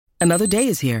Another day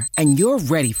is here, and you're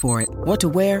ready for it. What to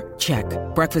wear? Check.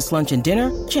 Breakfast, lunch, and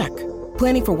dinner? Check.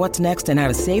 Planning for what's next and how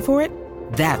to save for it?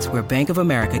 That's where Bank of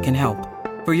America can help.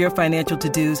 For your financial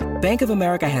to-dos, Bank of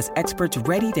America has experts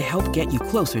ready to help get you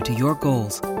closer to your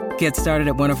goals. Get started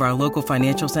at one of our local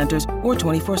financial centers or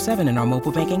 24/7 in our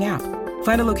mobile banking app.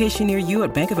 Find a location near you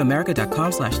at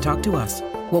bankofamerica.com/talktous.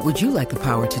 What would you like the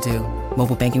power to do?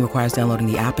 Mobile banking requires downloading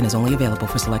the app and is only available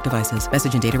for select devices.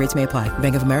 Message and data rates may apply.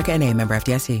 Bank of America N.A., member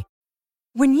FDIC.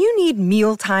 When you need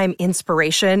mealtime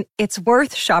inspiration, it's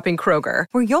worth shopping Kroger,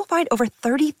 where you'll find over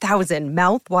 30,000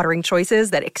 mouth-watering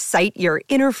choices that excite your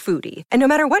inner foodie. And no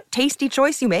matter what tasty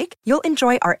choice you make, you'll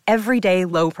enjoy our everyday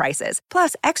low prices,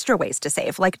 plus extra ways to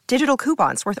save, like digital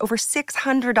coupons worth over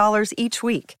 $600 each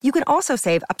week. You can also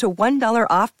save up to $1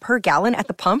 off per gallon at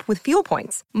the pump with fuel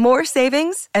points. More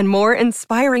savings and more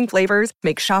inspiring flavors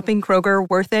make shopping Kroger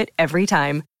worth it every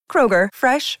time. Kroger,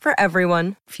 fresh for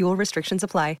everyone. Fuel restrictions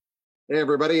apply. Hey,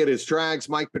 everybody, it is Trags,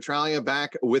 Mike Petralia,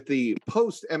 back with the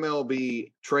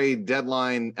post-MLB trade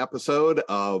deadline episode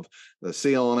of the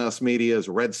CLNS Media's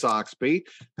Red Sox Beat,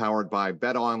 powered by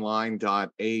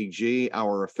betonline.ag,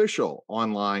 our official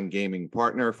online gaming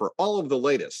partner for all of the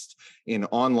latest in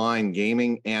online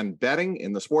gaming and betting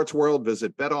in the sports world.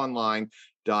 Visit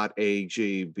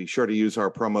betonline.ag. Be sure to use our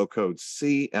promo code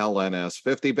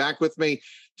CLNS50. Back with me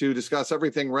to discuss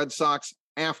everything Red Sox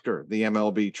after the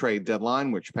MLB trade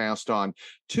deadline, which passed on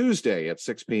Tuesday at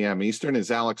 6 p.m. Eastern, is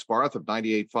Alex Barth of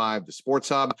 98.5 The Sports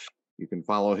Hub. You can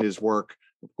follow his work,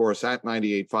 of course, at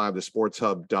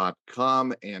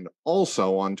 985thesportshub.com and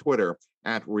also on Twitter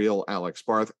at Real Alex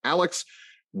Barth. Alex,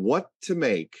 what to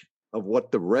make of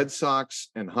what the Red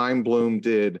Sox and Chaim Bloom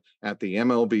did at the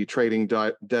MLB trading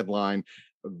deadline?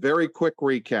 A very quick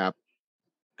recap.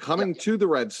 Coming to the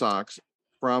Red Sox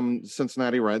from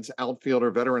Cincinnati Reds,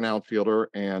 veteran outfielder,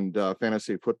 and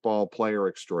fantasy football player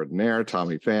extraordinaire,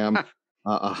 Tommy Pham.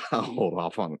 I'll hold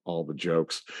off on all the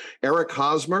jokes. Eric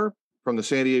Hosmer from the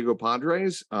San Diego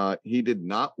Padres. He did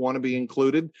not want to be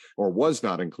included, or was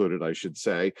not included, I should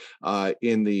say,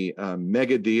 in the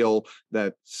mega deal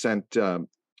that sent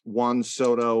Juan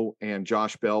Soto and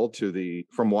Josh Bell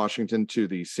from Washington to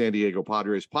the San Diego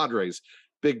Padres. Padres,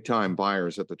 big-time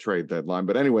buyers at the trade deadline.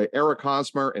 But anyway, Eric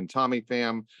Hosmer and Tommy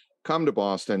Pham come to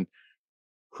Boston.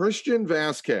 Christian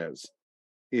Vasquez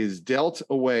is dealt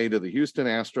away to the Houston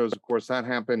Astros. Of course, that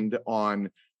happened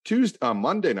on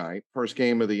Monday night, first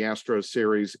game of the Astros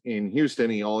series in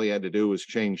Houston. All he had to do was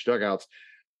change dugouts.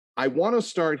 I want to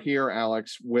start here,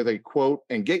 Alex, with a quote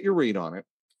and get your read on it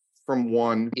from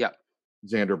one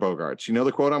Xander Bogaerts. You know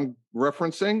the quote I'm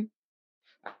referencing?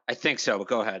 I think so, but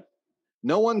go ahead.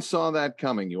 No one saw that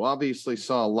coming. You obviously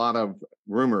saw a lot of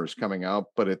rumors coming out,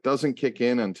 but it doesn't kick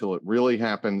in until it really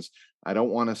happens. I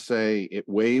don't want to say it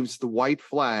waves the white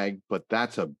flag, but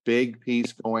that's a big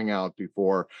piece going out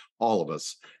before all of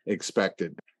us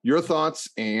expected. Your thoughts,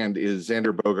 and is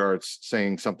Xander Bogaerts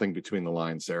saying something between the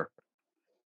lines there?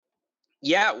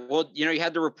 Yeah, well, you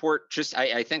had the report just,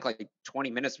 I think, like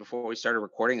 20 minutes before we started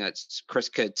recording. That's Chris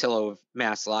Cotillo of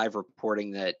Mass Live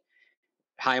reporting that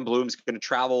Chaim Bloom's going to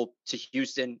travel to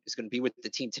Houston, is going to be with the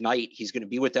team tonight. He's going to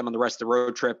be with them on the rest of the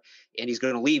road trip, and he's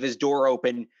going to leave his door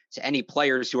open to any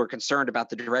players who are concerned about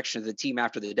the direction of the team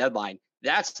after the deadline.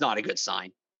 That's not a good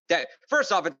sign.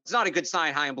 First off, it's not a good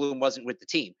sign Chaim Bloom wasn't with the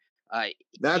team.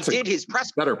 That's he did his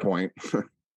press. Better point.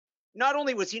 Not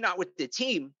only was he not with the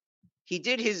team, he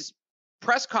did his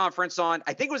press conference on,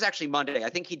 I think it was actually Monday.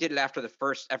 I think he did it after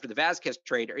the Vasquez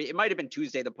trade, or it might have been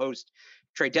Tuesday, the post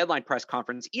trade deadline press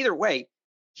conference. Either way,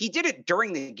 he did it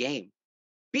during the game.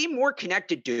 Be more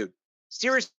connected, dude.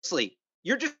 Seriously,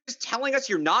 you're just telling us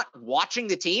you're not watching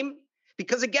the team?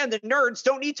 Because, again, the nerds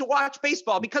don't need to watch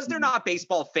baseball because they're not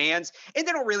baseball fans and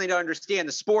they don't really understand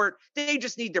the sport. They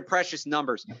just need their precious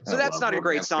numbers. So that's not a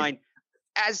great sign.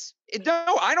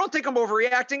 No, I don't think I'm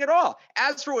overreacting at all.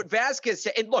 As for what Vasquez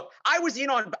said, and look, I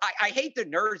hate the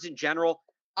nerds in general.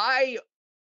 I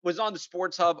was on the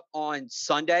Sports Hub on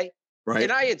Sunday. Right.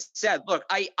 And I had said, look,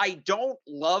 I don't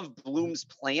love Bloom's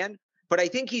plan, but I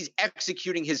think he's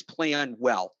executing his plan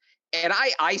well. And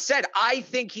I said, I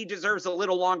think he deserves a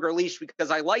little longer leash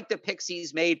because I like the picks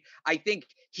he's made. I think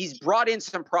he's brought in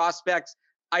some prospects.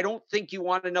 I don't think you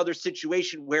want another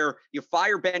situation where you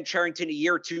fire Ben Cherington a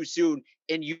year too soon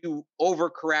and you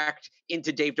overcorrect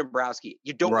into Dave Dombrowski.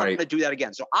 You don't want to do that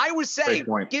again. So I was saying,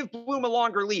 give Bloom a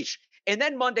longer leash. And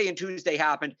then Monday and Tuesday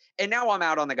happened, and now I'm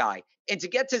out on the guy. And to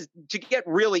get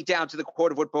really down to the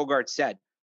quote of what Bogaerts said,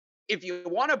 if you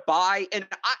want to buy, and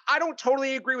I don't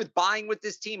totally agree with buying with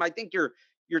this team. I think you're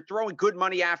throwing good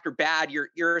money after bad.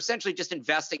 You're essentially just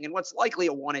investing in what's likely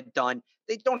a one and done.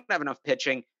 They don't have enough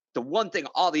pitching. the one thing,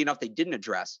 oddly enough, they didn't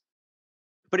address.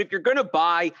 But if you're going to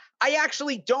buy, I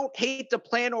actually don't hate the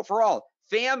plan overall.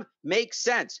 Pham makes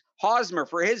sense. Hosmer,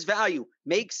 for his value,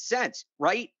 makes sense,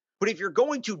 right? But if you're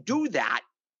going to do that,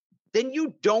 then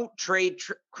you don't trade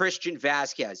Christian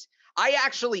Vázquez. I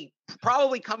actually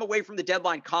probably come away from the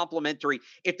deadline complimentary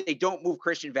if they don't move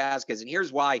Christian Vázquez. And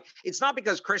here's why. It's not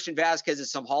because Christian Vázquez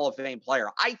is some Hall of Fame player.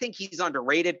 I think he's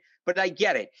underrated, but I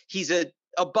get it. He's a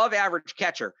above average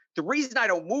catcher. The reason I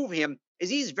don't move him is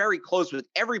he's very close with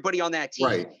everybody on that team.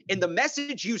 Right. And the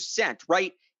message you sent,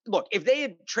 right? Look, if they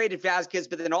had traded Vázquez,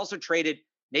 but then also traded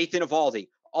Nathan Eovaldi,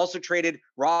 also traded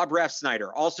Rob Refsnyder,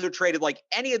 also traded like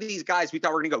any of these guys we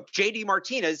thought were going to go, JD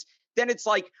Martinez, then it's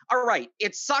like, all right,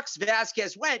 it sucks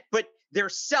Vázquez went, but they're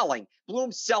selling.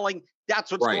 Bloom's selling.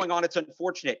 That's what's going on. It's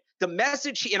unfortunate. The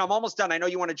message, and I'm almost done. I know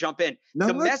you want to jump in.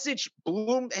 Message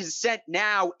Bloom has sent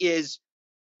now is,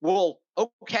 well,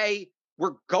 okay,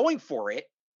 we're going for it,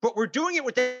 but we're doing it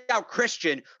without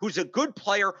Christian, who's a good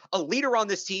player, a leader on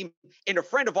this team, and a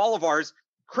friend of all of ours.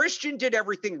 Christian did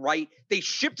everything right. They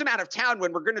shipped him out of town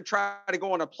when we're going to try to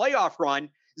go on a playoff run.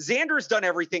 Xander's done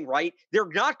everything right. They're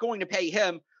not going to pay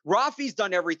him. Rafi's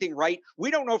done everything right. We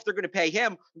don't know if they're going to pay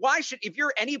him. If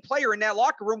you're any player in that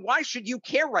locker room, why should you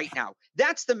care right now?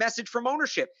 That's the message from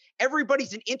ownership.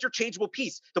 Everybody's an interchangeable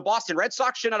piece. The Boston Red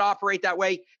Sox should not operate that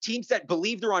way. Teams that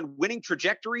believe they're on winning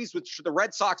trajectories, which the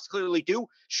Red Sox clearly do,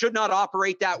 should not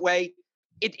operate that way.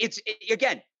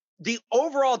 Again, the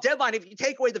overall deadline, if you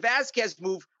take away the Vázquez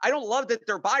move, I don't love that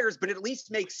they're buyers, but it at least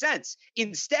makes sense.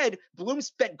 Instead, Bloom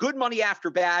spent good money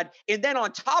after bad. And then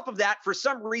on top of that, for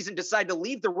some reason, decided to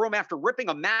leave the room after ripping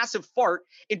a massive fart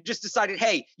and just decided,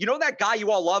 hey, you know that guy you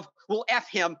all love? We'll F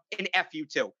him and F you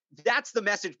too. That's the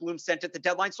message Bloom sent at the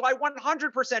deadline. So I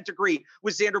 100% agree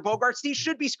with Xander Bogaerts. He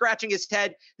should be scratching his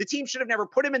head. The team should have never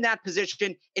put him in that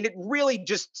position. And it really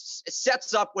just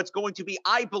sets up what's going to be,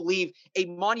 I believe, a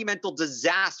monumental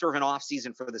disaster of an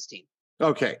offseason for this team.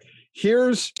 Okay.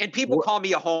 And people call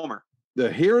me a homer.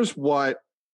 Here's what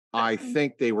I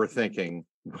think they were thinking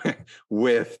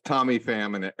with Tommy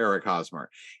Pham and Eric Hosmer.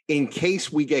 In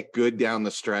case we get good down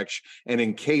the stretch, and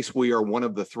in case we are one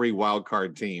of the 3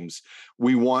 wildcard teams,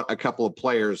 we want a couple of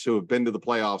players who have been to the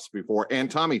playoffs before. And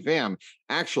Tommy Pham,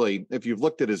 actually, if you've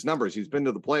looked at his numbers, he's been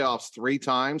to the playoffs 3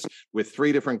 times with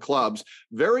 3 different clubs.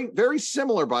 Very, very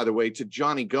similar, by the way, to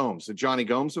Johnny Gomes, the Johnny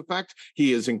Gomes effect.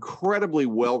 He is incredibly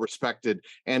well respected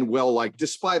and well liked,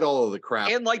 despite all of the crap.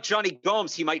 And like Johnny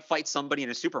Gomes, he might fight somebody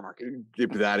in a supermarket.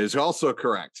 That is also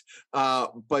correct.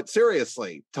 But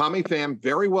seriously, Tommy Pham,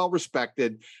 very well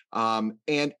respected.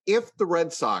 And if the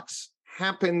Red Sox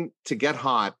happen to get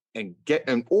hot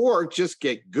or just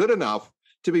get good enough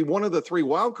to be one of the 3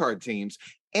 wildcard teams,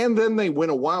 and then they win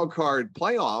a wildcard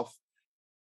playoff,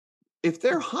 if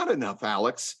they're hot enough,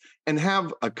 Alex, and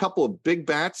have a couple of big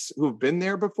bats who've been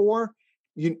there before,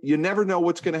 you never know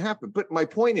what's going to happen. But my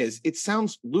point is, it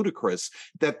sounds ludicrous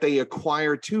that they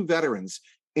acquire 2 veterans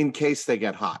in case they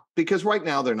get hot, because right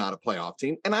now they're not a playoff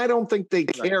team. And I don't think they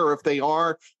care if they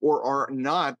are or are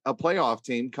not a playoff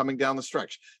team coming down the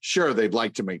stretch. Sure, they'd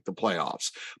like to make the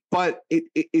playoffs, but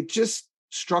it just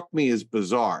struck me as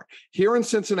bizarre. Here in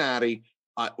Cincinnati,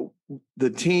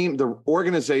 the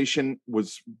organization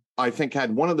was, I think,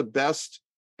 had one of the best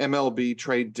MLB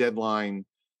trade deadline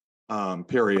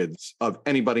periods of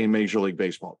anybody in Major League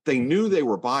Baseball. They knew they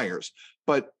were buyers.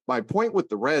 But my point with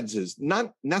the Reds is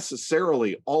not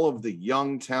necessarily all of the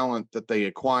young talent that they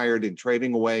acquired in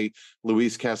trading away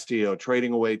Luis Castillo,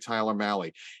 trading away Tyler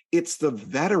Mahle. It's the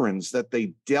veterans that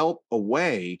they dealt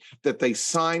away, that they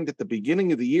signed at the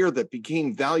beginning of the year, that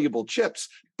became valuable chips.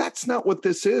 That's not what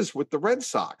this is with the Red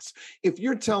Sox. If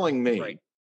you're telling me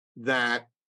that,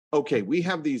 okay, we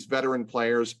have these veteran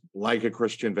players like a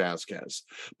Christian Vázquez,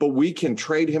 but we can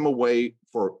trade him away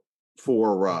for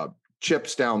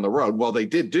chips down the road. Well, they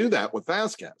did do that with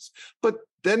Vázquez, but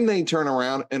then they turn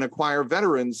around and acquire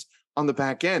veterans on the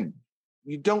back end.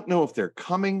 You don't know if they're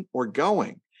coming or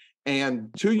going.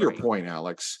 And to your point,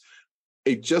 Alex,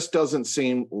 it just doesn't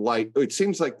seem like, it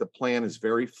seems like the plan is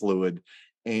very fluid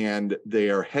and they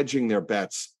are hedging their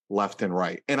bets left and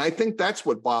right. And I think that's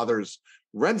what bothers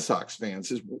Red Sox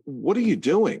fans is, what are you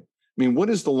doing? I mean,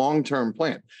 what is the long-term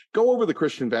plan? Go over the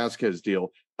Christian Vázquez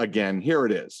deal again. Here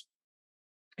it is.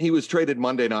 He was traded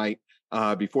Monday night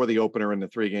before the opener in the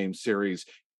 3-game series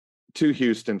to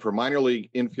Houston for minor league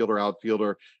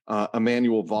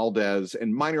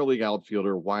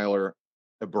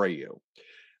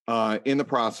In the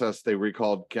process, they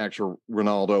recalled catcher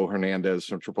Ronaldo Hernandez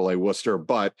from AAA Worcester.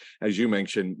 But as you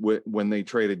mentioned, when they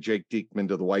traded Jake Diekman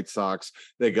to the White Sox,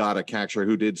 they got a catcher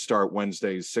who did start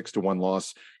Wednesday's 6-1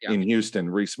 loss in Houston,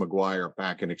 Reese McGuire,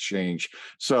 back in exchange.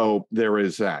 So there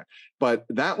is that. But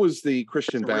that was the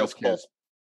Christian Vasquez.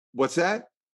 What's that?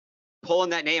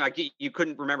 Pulling that name, you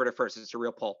couldn't remember it at first. It's a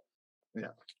real pull. Yeah.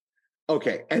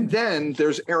 Okay. And then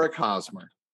there's Eric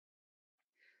Hosmer.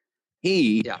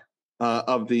 He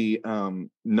of the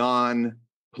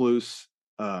non-plus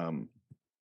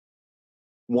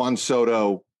Juan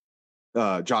Soto,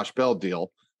 Josh Bell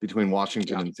deal between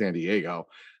Washington and San Diego.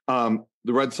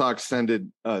 The Red Sox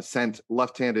sent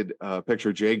left-handed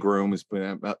pitcher Jay Groom, who's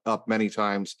been up many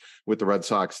times with the Red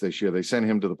Sox this year. They sent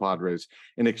him to the Padres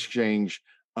in exchange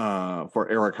for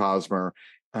Eric Hosmer,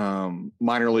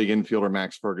 minor league infielder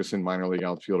Max Ferguson, minor league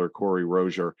outfielder Corey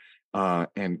Rozier,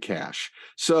 and cash.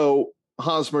 So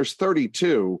Hosmer's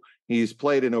 32. He's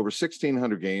played in over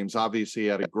 1,600 games. Obviously, he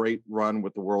had a great run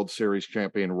with the World Series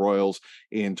champion Royals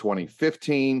in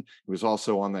 2015. He was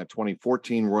also on that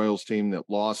 2014 Royals team that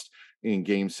lost in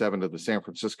Game 7 to the San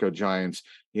Francisco Giants.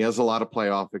 He has a lot of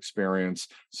playoff experience,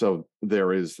 so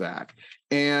there is that.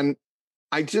 And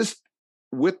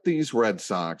with these Red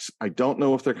Sox, I don't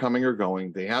know if they're coming or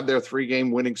going. They had their 3-game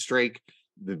winning streak.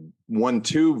 They won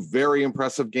 2 very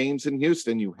impressive games in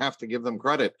Houston. You have to give them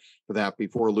credit for that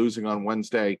before losing on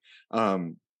Wednesday.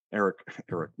 Eric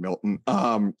Milton,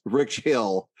 Rich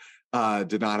Hill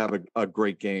did not have a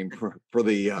great game for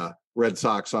the Red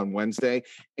Sox on Wednesday.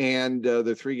 And the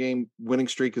 3-game winning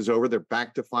streak is over. They're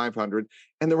back to 500.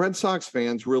 And the Red Sox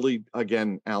fans really,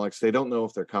 again, Alex, they don't know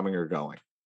if they're coming or going.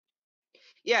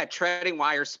 Yeah, treading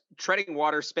water,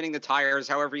 spinning the tires,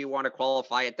 however you want to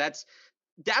qualify it. That's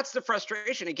the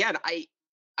frustration. Again, I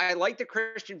like the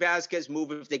Christian Vasquez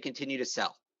move if they continue to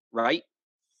sell, right?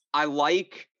 I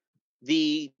like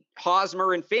the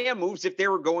Hosmer and Pham moves if they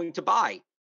were going to buy.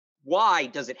 Why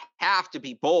does it have to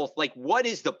be both? Like, what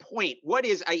is the point?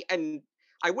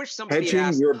 I wish somebody had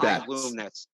asked Chaim Bloom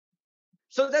this.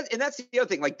 So that's the other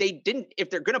thing. Like, they didn't, if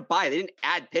they're going to buy, they didn't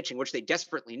add pitching, which they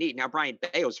desperately need. Now Brian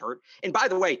Bayo's hurt. And by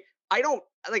the way, I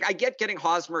get getting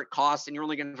Hosmer at cost and you're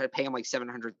only going to pay him like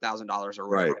 $700,000 or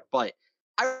whatever. Right. But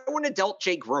I wouldn't have dealt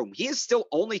Jay Groom. He is still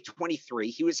only 23.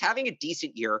 He was having a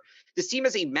decent year. This team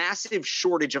has a massive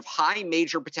shortage of high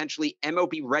major, potentially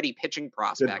MLB ready pitching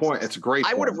prospects. Good point. It's a great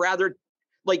point. I would have rather,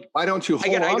 like, why don't you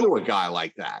hold on to a guy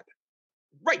like that?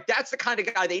 Right. That's the kind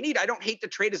of guy they need. I don't hate the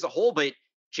trade as a whole, but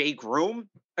Jeter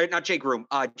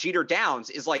Downs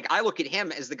is like, I look at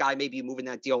him as the guy maybe moving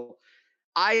that deal.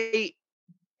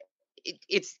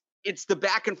 It's the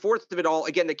back and forth of it all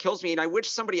again that kills me. And I wish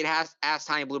somebody had asked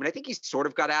Chaim Bloom, and I think he sort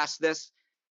of got asked this.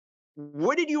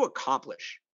 What did you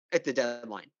accomplish at the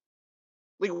deadline?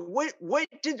 Like, what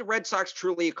did the Red Sox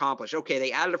truly accomplish? Okay,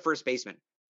 they added a first baseman.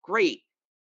 Great.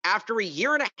 After a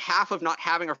year and a half of not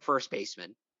having a first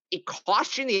baseman, it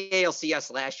cost you in the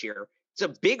ALCS last year. It's a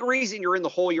big reason you're in the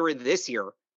hole you're in this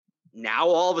year. Now,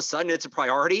 all of a sudden, it's a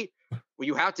priority where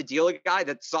you have to deal with a guy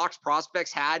that Sox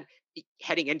prospects had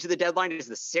heading into the deadline as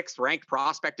the 6th ranked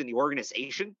prospect in the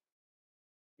organization.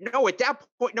 No, at that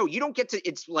point, no, you don't get to,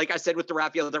 it's like I said with the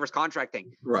Rafael Devers contract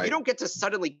thing. Right. You don't get to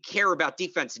suddenly care about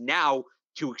defense now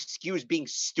to excuse being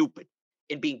stupid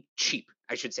and being cheap,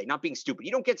 I should say, not being stupid.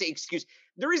 You don't get to excuse.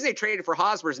 The reason they traded for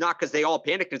Hosmer is not because they all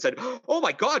panicked and said, oh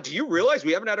my God, do you realize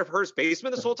we haven't had a first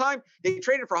baseman this whole time? They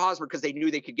traded for Hosmer because they knew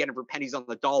they could get him for pennies on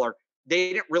the dollar.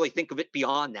 They didn't really think of it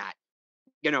beyond that.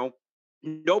 You know,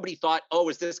 nobody thought, oh,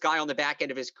 is this guy on the back end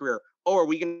of his career? Oh, are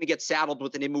we going to get saddled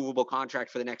with an immovable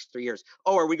contract for the next 3 years?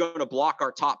 Oh, are we going to block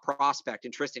our top prospect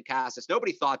in Tristan Casas?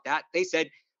 Nobody thought that. They said,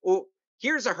 well,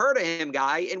 here's a herd of him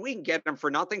guy, and we can get him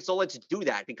for nothing. So let's do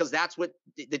that, because that's what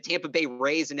the Tampa Bay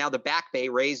Rays and now the Back Bay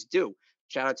Rays do.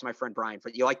 Shout out to my friend Brian.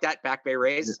 You like that, Back Bay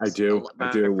Rays? I do.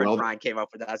 My friend Brian came up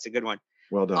with that. That's a good one.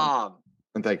 Well done.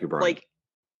 And thank you, Brian. Like,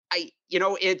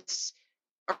 it's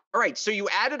all right. So you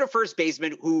added a first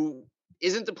baseman who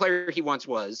isn't the player he once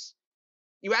was.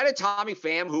 You added Tommy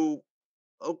Pham, who,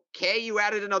 okay, you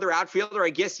added another outfielder. I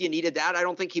guess you needed that. I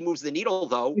don't think he moves the needle,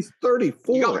 though. He's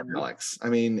 34, Alex. I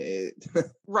mean,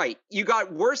 right. You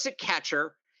got worse at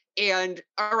catcher. And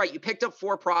all right, you picked up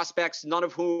 4 prospects, none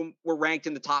of whom were ranked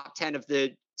in the top 10 of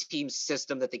the team's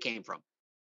system that they came from.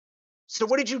 So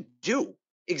what did you do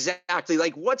exactly?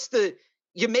 Like,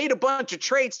 you made a bunch of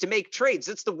trades to make trades.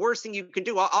 That's the worst thing you can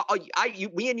do.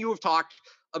 Me and you have talked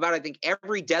about, I think,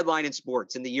 every deadline in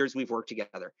sports in the years we've worked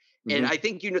together. And I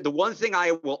think, the one thing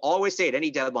I will always say at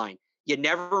any deadline, you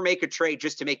never make a trade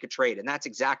just to make a trade. And that's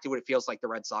exactly what it feels like the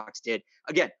Red Sox did.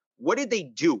 Again, what did they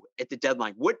do at the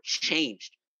deadline? What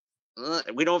changed?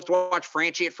 We don't have to watch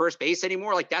Franchi at first base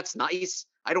anymore. Like, that's nice.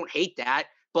 I don't hate that,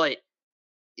 but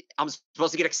I'm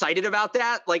supposed to get excited about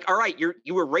that. Like, all right,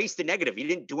 you erased the negative. You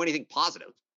didn't do anything positive.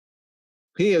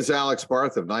 He is Alex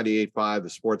Barth of 98.5,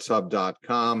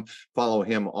 thesportshub.com. Follow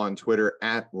him on Twitter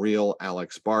at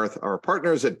 @RealAlexBarth. Our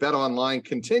partners at BetOnline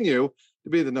continue to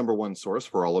be the number one source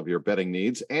for all of your betting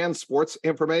needs and sports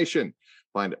information.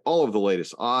 Find all of the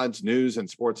latest odds, news, and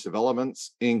sports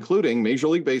developments, including Major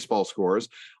League Baseball scores,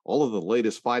 all of the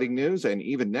latest fighting news, and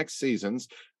even next season's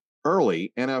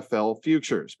early NFL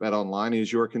futures. BetOnline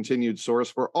is your continued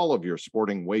source for all of your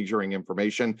sporting wagering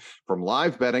information, from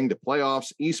live betting to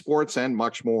playoffs, esports, and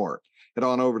much more. Head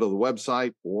on over to the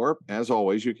website, or as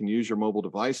always, you can use your mobile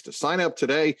device to sign up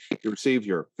today to receive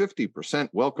your 50%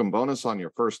 welcome bonus on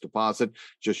your first deposit.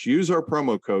 Just use our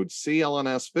promo code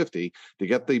CLNS50 to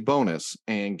get the bonus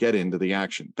and get into the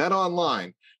action.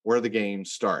 BetOnline, where the game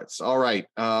starts. All right.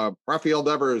 Rafael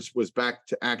Devers was back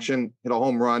to action, hit a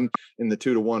home run in the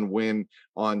 2-1 win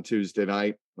on Tuesday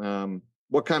night.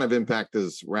 What kind of impact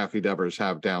does Rafi Devers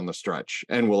have down the stretch,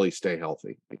 and will he stay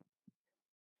healthy?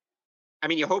 I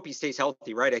mean, you hope he stays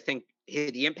healthy, right? I think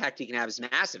the impact he can have is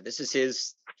massive. This is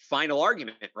his final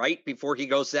argument, right? Before he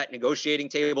goes to that negotiating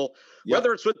table,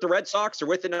 whether it's with the Red Sox or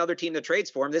with another team that trades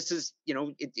for him. This is,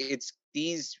 it's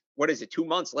these, what is it, 2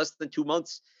 months, less than 2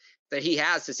 months that he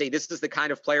has to say, this is the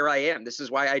kind of player I am. This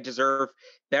is why I deserve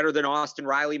better than Austin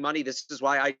Riley money. This is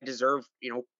why I deserve,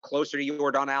 closer to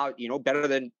Yordan, better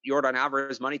than Yordan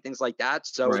Alvarez money, things like that.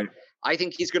 So right. I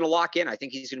think he's going to lock in. I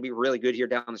think he's going to be really good here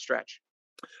down the stretch.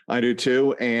 I do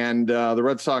too. And the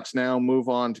Red Sox now move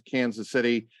on to Kansas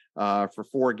City for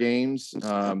 4 games.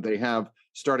 They have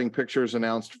starting pitchers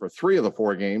announced for 3 of the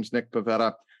 4 games. Nick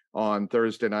Pivetta on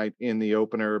Thursday night in the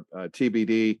opener,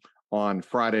 TBD on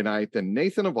Friday night, then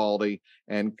Nathan Eovaldi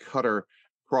and Cutter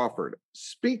Crawford.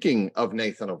 Speaking of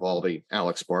Nathan Eovaldi,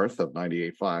 Alex Barth of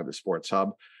 98.5, the Sports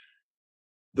Hub,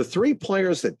 the 3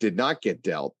 players that did not get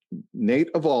dealt,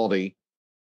 Nate Eovaldi,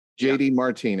 JD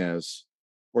Martinez,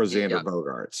 or Xander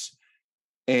Bogaerts.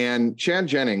 And Chad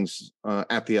Jennings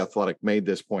at The Athletic made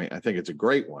this point. I think it's a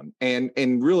great one, and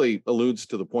really alludes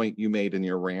to the point you made in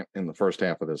your rant in the first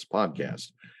half of this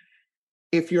podcast.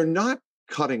 If you're not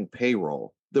cutting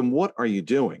payroll, then what are you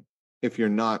doing if you're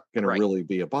not going to really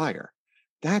be a buyer?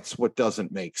 That's what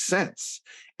doesn't make sense.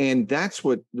 And that's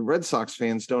what the Red Sox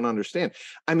fans don't understand.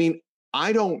 I mean,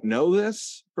 I don't know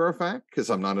this for a fact because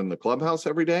I'm not in the clubhouse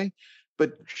every day,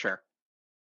 but sure.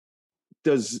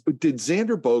 Did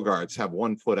Xander Bogaerts have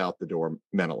one foot out the door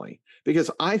mentally? Because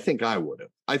I think I would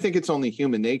have. I think it's only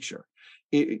human nature.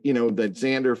 That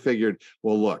Xander figured,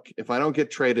 well, look, if I don't get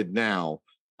traded now,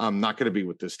 I'm not going to be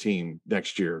with this team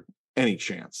next year. Any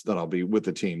chance that I'll be with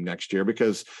the team next year,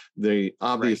 because they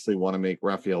obviously want to make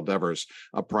Rafael Devers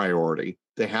a priority.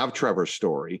 They have Trevor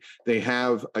Story. They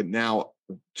have now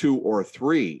 2 or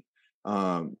 3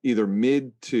 either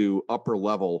mid to upper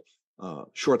level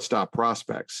shortstop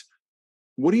prospects.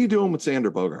 What are you doing with Xander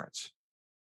Bogaerts?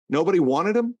 Nobody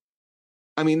wanted him?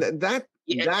 I mean, that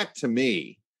to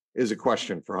me is a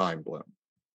question for Chaim Bloom.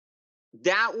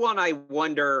 That one, I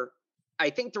wonder. I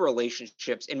think the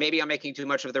relationships, and maybe I'm making too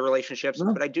much of the relationships,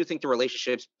 but I do think the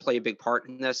relationships play a big part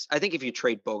in this. I think if you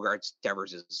trade Bogaerts,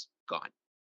 Devers is gone,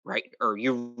 right? Or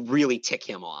you really tick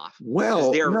him off.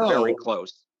 Well, they're very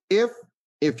close.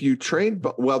 If you trade,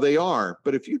 they are,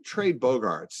 but if you trade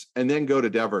Bogaerts and then go to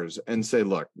Devers and say,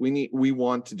 look, we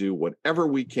want to do whatever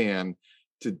we can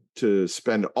to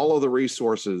spend all of the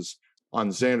resources on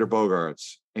Xander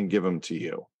Bogaerts and give them to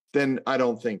you, then I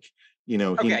don't think,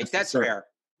 okay, that's fair.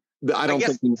 I don't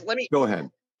think. Go ahead.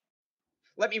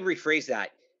 Let me rephrase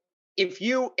that. If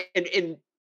you, and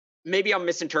maybe I'm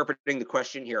misinterpreting the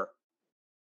question here.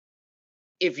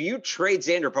 If you trade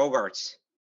Xander Bogaerts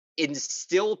and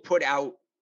still put out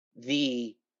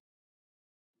the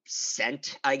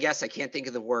scent, I guess, I can't think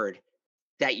of the word,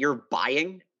 that you're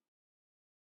buying,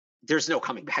 there's no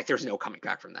coming back. There's no coming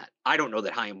back from that. I don't know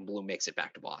that Chaim Bloom makes it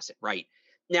back to Boston, right?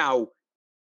 Now,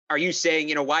 are you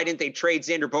saying, why didn't they trade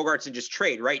Xander Bogaerts and just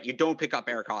trade, right? You don't pick up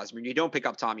Eric Hosmer. You don't pick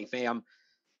up Tommy Pham.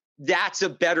 That's a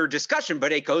better discussion,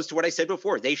 but it goes to what I said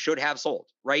before. They should have sold,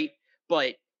 right?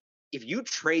 But if you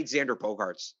trade Xander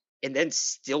Bogaerts and then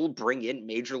still bring in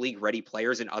major league ready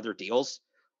players and other deals,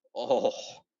 I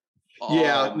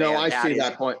see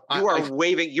that point.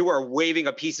 You are waving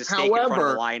a piece of steak in front of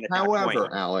the line at that point.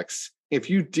 However, Alex, if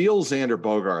you deal Xander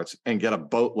Bogaerts and get a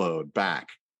boatload back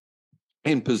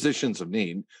in positions of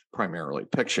need, primarily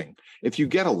pitching, if you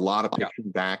get a lot of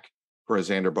pitching back for a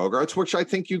Xander Bogaerts, which I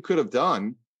think you could have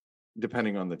done,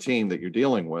 depending on the team that you're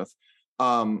dealing with,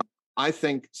 I I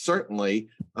think certainly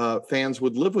fans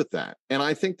would live with that. And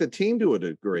I think the team would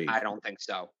agree. I don't think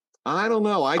so. I don't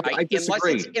know. I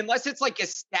disagree. Unless it's like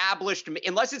established,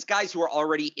 unless it's guys who are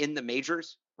already in the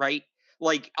majors, right?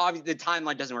 Like obviously the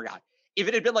timeline doesn't work out. If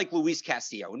it had been like Luis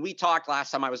Castillo, and we talked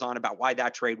last time I was on about why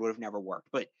that trade would have never worked,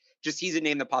 but just he's a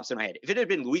name that pops in my head. If it had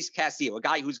been Luis Castillo, a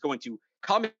guy who's going to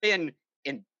come in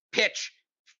and pitch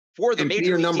for the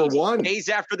major league number one days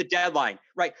after the deadline,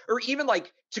 right? Or even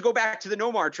like to go back to the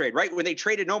Nomar trade, right? When they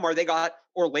traded Nomar, they got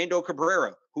Orlando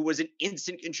Cabrera, who was an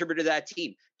instant contributor to that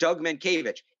team. Doug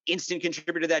Mankiewicz, instant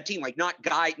contributor to that team. Like not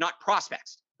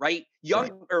prospects, right?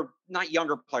 Or not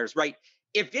younger players, right?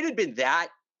 If it had been that,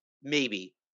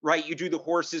 maybe, right? You do the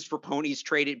horses for ponies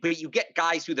traded, but you get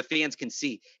guys who the fans can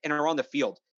see and are on the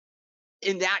field.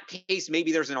 In that case,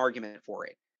 maybe there's an argument for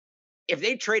it. If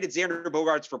they traded Xander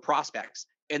Bogaerts for prospects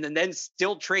and then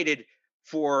still traded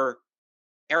for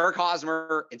Eric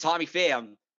Hosmer and Tommy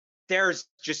Pham, there's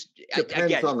just, again,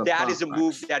 that is a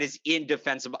move that is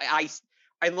indefensible.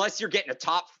 Unless you're getting a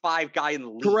top 5 guy in the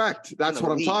league. Correct. That's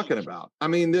what I'm talking about. I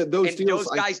mean, those deals.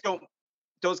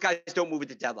 Those guys don't move at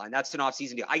the deadline. That's an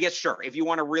offseason deal. I guess, sure, if you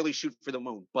want to really shoot for the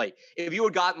moon. But if you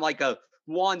had gotten like a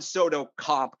Juan Soto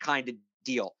comp kind of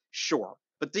deal, sure.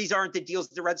 But these aren't the deals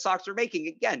the Red Sox are making.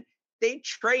 Again, they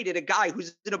traded a guy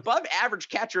who's an above average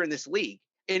catcher in this league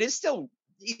and is still,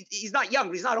 he's not young,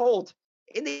 but he's not old.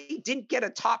 And they didn't get a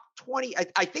top 20.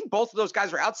 I think both of those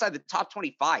guys were outside the top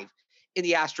 25 in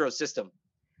the Astros system.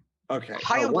 Okay.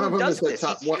 One of them is the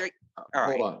top one.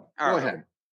 Hold on. Go ahead.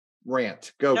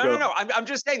 Rant. Go. No. I'm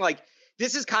just saying, like,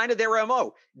 this is kind of their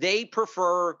MO. They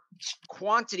prefer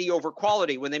quantity over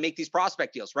quality when they make these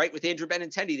prospect deals, right? With Andrew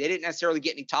Benintendi, they didn't necessarily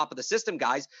get any top of the system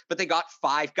guys, but they got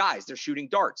 5 guys. They're shooting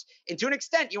darts. And to an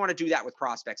extent, you want to do that with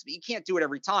prospects, but you can't do it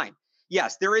every time.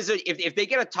 Yes, there is if they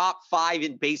get a top 5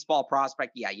 in baseball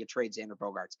prospect, yeah, you trade Xander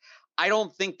Bogaerts. I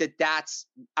don't think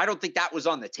that was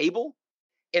on the table.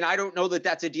 And I don't know that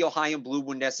that's a deal Chaim Bloom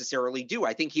would necessarily do.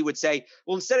 I think he would say,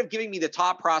 well, instead of giving me the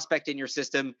top prospect in your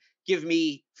system, give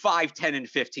me 5, 10, and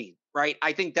 15, right?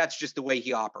 I think that's just the way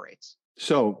he operates.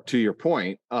 So to your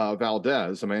point, Emmanuel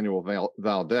Valdez,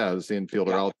 the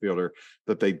infielder, outfielder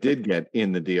that they did get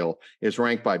in the deal, is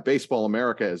ranked by Baseball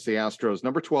America as the Astros'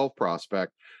 number 12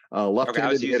 prospect,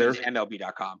 left-handed hitter.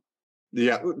 MLB.com.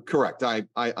 Yeah, correct. I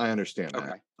understand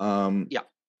that. Yeah.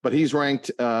 But he's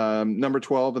ranked number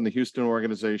 12 in the Houston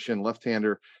organization.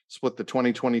 Left-hander, split the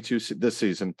 2022 this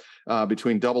season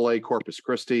between Double-A Corpus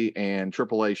Christi and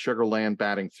Triple-A Sugar Land,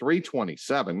 batting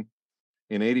 .327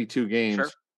 in 82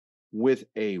 games with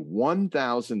a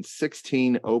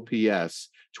 1,016 OPS,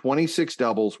 26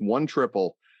 doubles, 1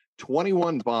 triple,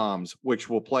 21 bombs, which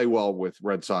will play well with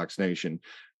Red Sox Nation.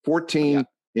 14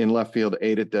 in left field,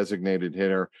 8 at designated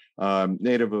hitter,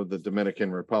 native of the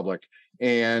Dominican Republic.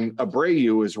 And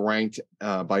Abreu is ranked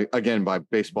by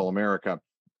Baseball America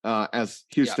as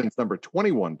Houston's number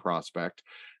 21 prospect.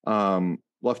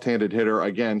 Left-handed hitter,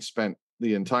 again, spent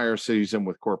the entire season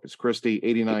with Corpus Christi,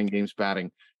 89 games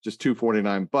batting, just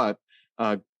 .249, but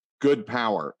good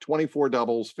power, 24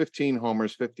 doubles, 15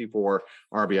 homers, 54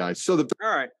 RBIs. So the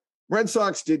Red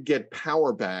Sox did get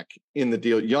power back in the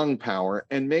deal, young power,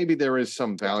 and maybe there is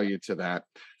some value to that.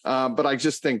 But I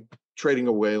just think trading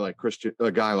away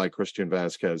a guy like Christian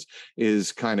Vazquez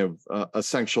is kind of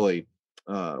essentially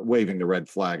waving the red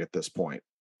flag at this point.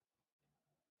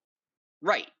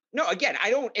 Right. No, again,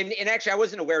 I don't, and actually I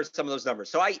wasn't aware of some of those numbers.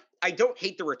 So I don't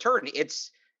hate the return.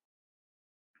 It's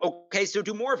okay. So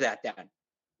do more of that then.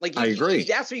 Like I agree.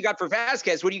 That's what you got for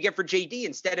Vazquez. What do you get for JD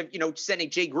instead of, sending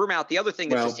Jay Groom out? The other thing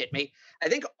that just hit me, I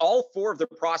think all 4 of the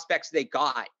prospects they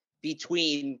got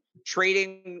between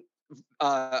trading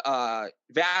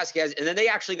Vazquez, and then they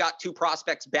actually got 2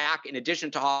 prospects back in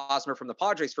addition to Hosmer from the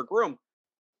Padres for Groom.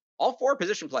 All 4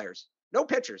 position players, no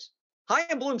pitchers.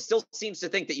 Chaim Bloom still seems to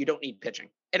think that you don't need pitching.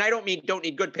 And I don't mean don't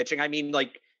need good pitching. I mean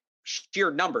like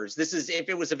sheer numbers. This is, if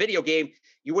it was a video game,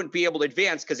 you wouldn't be able to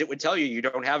advance because it would tell you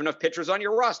don't have enough pitchers on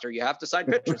your roster. You have to sign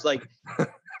pitchers. Like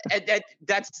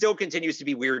that still continues to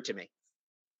be weird to me.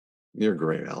 You're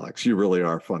great, Alex. You really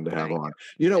are fun to have on.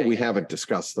 We haven't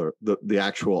discussed the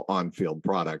actual on-field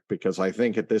product because I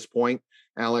think at this point,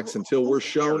 Alex, until we're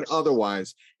shown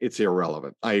otherwise, it's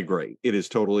irrelevant. I agree. It is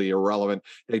totally irrelevant.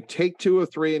 They take 2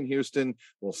 of 3 in Houston.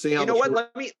 We'll see how. Go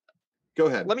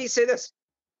ahead. Let me say this.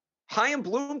 Chaim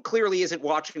Bloom clearly isn't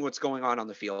watching what's going on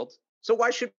the field. So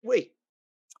why should we?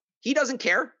 He doesn't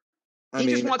care. He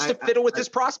just wants to fiddle with his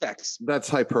prospects. That's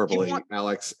hyperbole,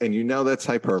 Alex. And that's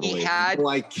hyperbole. He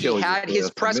had his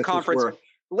press conference.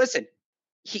 Listen,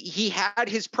 he had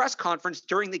his press conference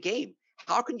during the game.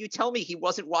 How can you tell me he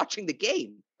wasn't watching the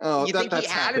game? Oh, you think he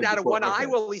had it out of one eye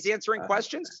while he's answering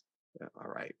questions? Yeah,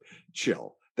 all right,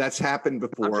 chill. That's happened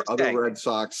before. Other saying. Red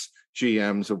Sox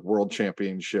GMs of World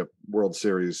Championship, World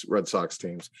Series Red Sox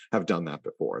teams have done that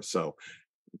before. So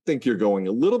I think you're going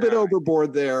a little bit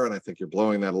overboard there, and I think you're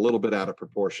blowing that a little bit out of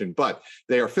proportion. But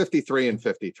they are 53 and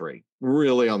 53,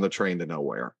 really on the train to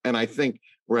nowhere. And I think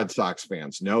Red Sox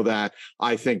fans know that.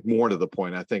 I think more to the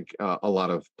point, I think a lot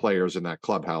of players in that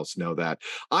clubhouse know that.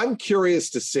 I'm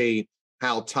curious to see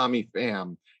how Tommy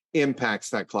Pham impacts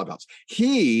that clubhouse.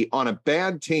 He, on a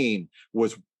bad team,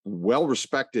 was well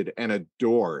respected and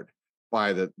adored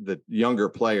by the younger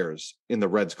players in the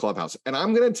Reds clubhouse. And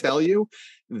I'm going to tell you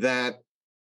that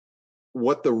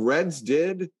what the Reds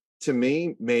did, to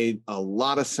me, made a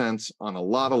lot of sense on a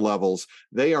lot of levels.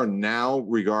 They are now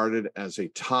regarded as a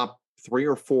top 3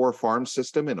 or 4 farm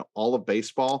system in all of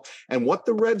baseball. And what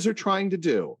the Reds are trying to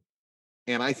do,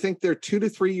 and I think they're 2 to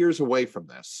 3 years away from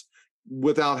this,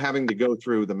 without having to go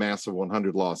through the massive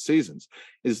 100 loss seasons,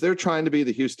 is they're trying to be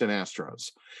the Houston Astros.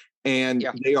 And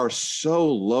they are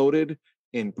so loaded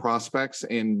in prospects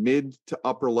and mid to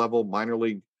upper level minor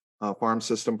league farm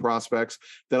system prospects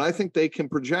that I think they can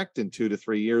project in 2 to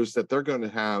 3 years that they're going to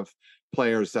have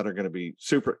players that are going to be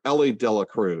super. Ellie De La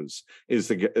Cruz is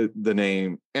the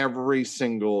name every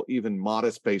single, even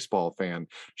modest baseball fan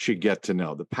should get to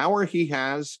know. The power he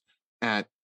has at,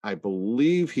 I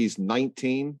believe he's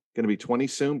 19, going to be 20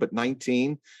 soon, but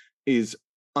 19 is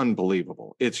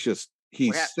unbelievable. It's just,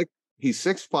 he's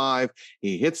 6'5".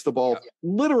 He hits the ball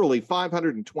literally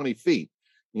 520 feet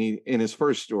in his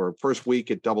first week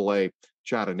at AA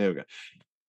Chattanooga.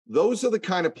 Those are the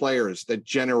kind of players that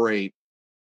generate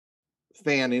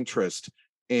fan interest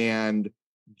and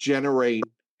generate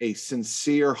a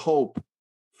sincere hope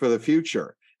for the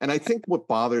future. And I think what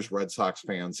bothers Red Sox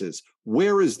fans is,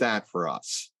 where is that for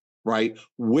us, right?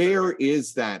 Where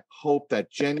is that hope,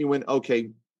 that genuine, okay,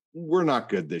 we're not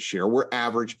good this year. We're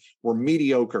average. We're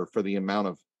mediocre for the amount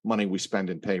of money we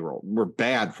spend in payroll. We're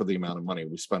bad for the amount of money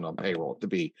we spend on payroll, to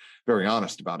be very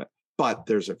honest about it. But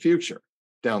there's a future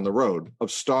down the road of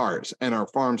stars, and our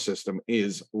farm system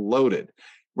is loaded.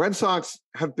 Red Sox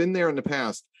have been there in the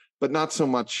past, but not so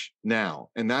much now.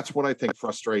 And that's what I think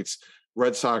frustrates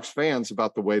Red Sox fans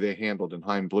about the way they handled and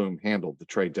Chaim Bloom handled the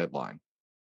trade deadline.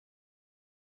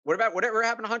 What about whatever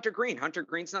happened to Hunter Green? Hunter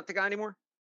Green's not the guy anymore?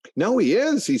 No, he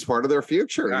is. He's part of their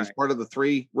future. He's part of the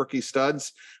 3 rookie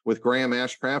studs with Graham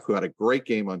Ashcraft, who had a great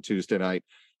game on Tuesday night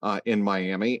in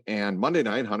Miami. And Monday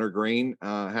night, Hunter Green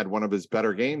had one of his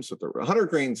better games. Hunter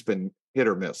Green's been hit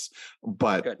or miss,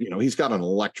 but he's got an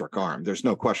electric arm. There's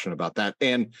no question about that.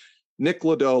 And Nick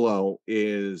Lodolo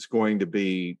is going to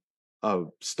be a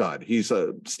stud. He's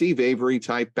a Steve Avery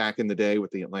type back in the day with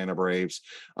the Atlanta Braves.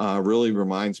 Really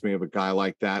reminds me of a guy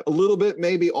like that. A little bit,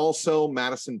 maybe also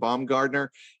Madison Bumgarner.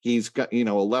 He's got,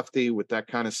 a lefty with that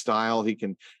kind of style. He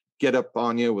can get up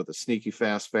on you with a sneaky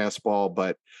fast fastball.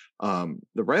 But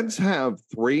the Reds have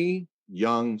 3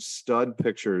 young stud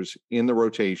pitchers in the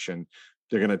rotation.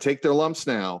 They're going to take their lumps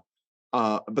now.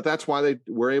 But that's why they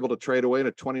were able to trade away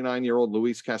to 29-year-old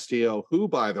Luis Castillo, who,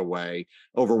 by the way,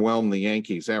 overwhelmed the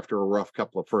Yankees after a rough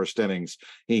couple of first innings.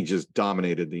 He just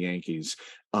dominated the Yankees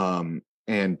and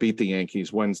beat the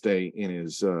Yankees Wednesday in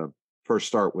his first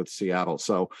start with Seattle.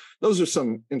 So those are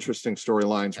some interesting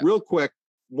storylines. Yeah. Real quick,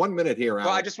 1 minute here, Alex.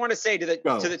 Well, I just want to say to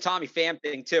the Tommy Pham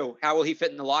thing, too, how will he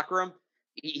fit in the locker room?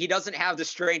 He doesn't have the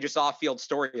strangest off-field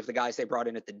story of the guys they brought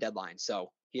in at the deadline,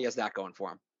 so he has that going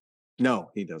for him.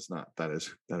 No, he does not. That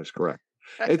is correct.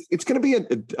 It's going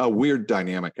to be a weird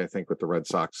dynamic, I think, with the Red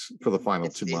Sox for the final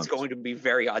 2 months. It's going to be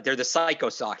very odd. They're the Psycho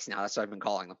Sox now. That's what I've been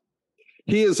calling them.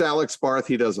 He is Alex Barth.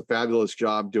 He does a fabulous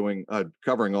job doing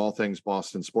covering all things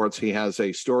Boston sports. He has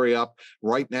a story up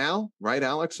right now, right,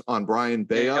 Alex, on Brayan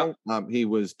Bello. He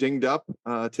was dinged up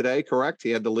today, correct? He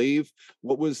had to leave.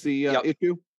 What was the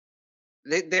issue?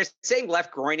 They're saying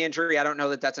left groin injury. I don't know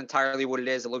that that's entirely what it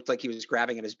is. It looked like he was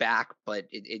grabbing at his back, but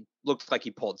it looked like he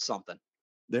pulled something.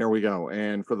 There we go.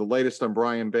 And for the latest on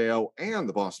Brayan Bello and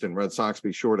the Boston Red Sox,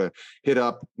 be sure to hit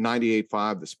up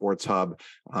 98.5, the Sports Hub.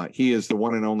 He is the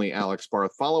one and only Alex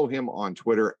Barth. Follow him on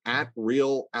Twitter at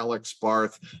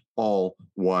 @RealAlexBarth, all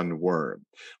one word.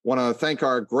 Want to thank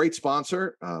our great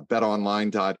sponsor,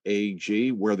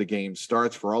 betonline.ag, where the game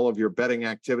starts. For all of your betting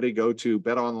activity, go to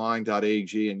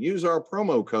betonline.ag and use our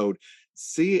promo code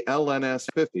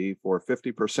CLNS50 for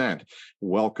 50%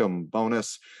 welcome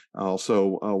bonus. I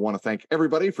also want to thank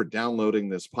everybody for downloading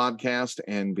this podcast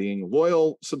and being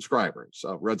loyal subscribers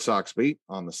of Red Sox Beat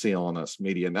on the CLNS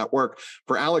Media Network.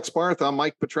 For Alex Barth, I'm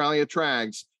Mike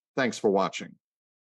Petraglia-Traggs. Thanks for watching.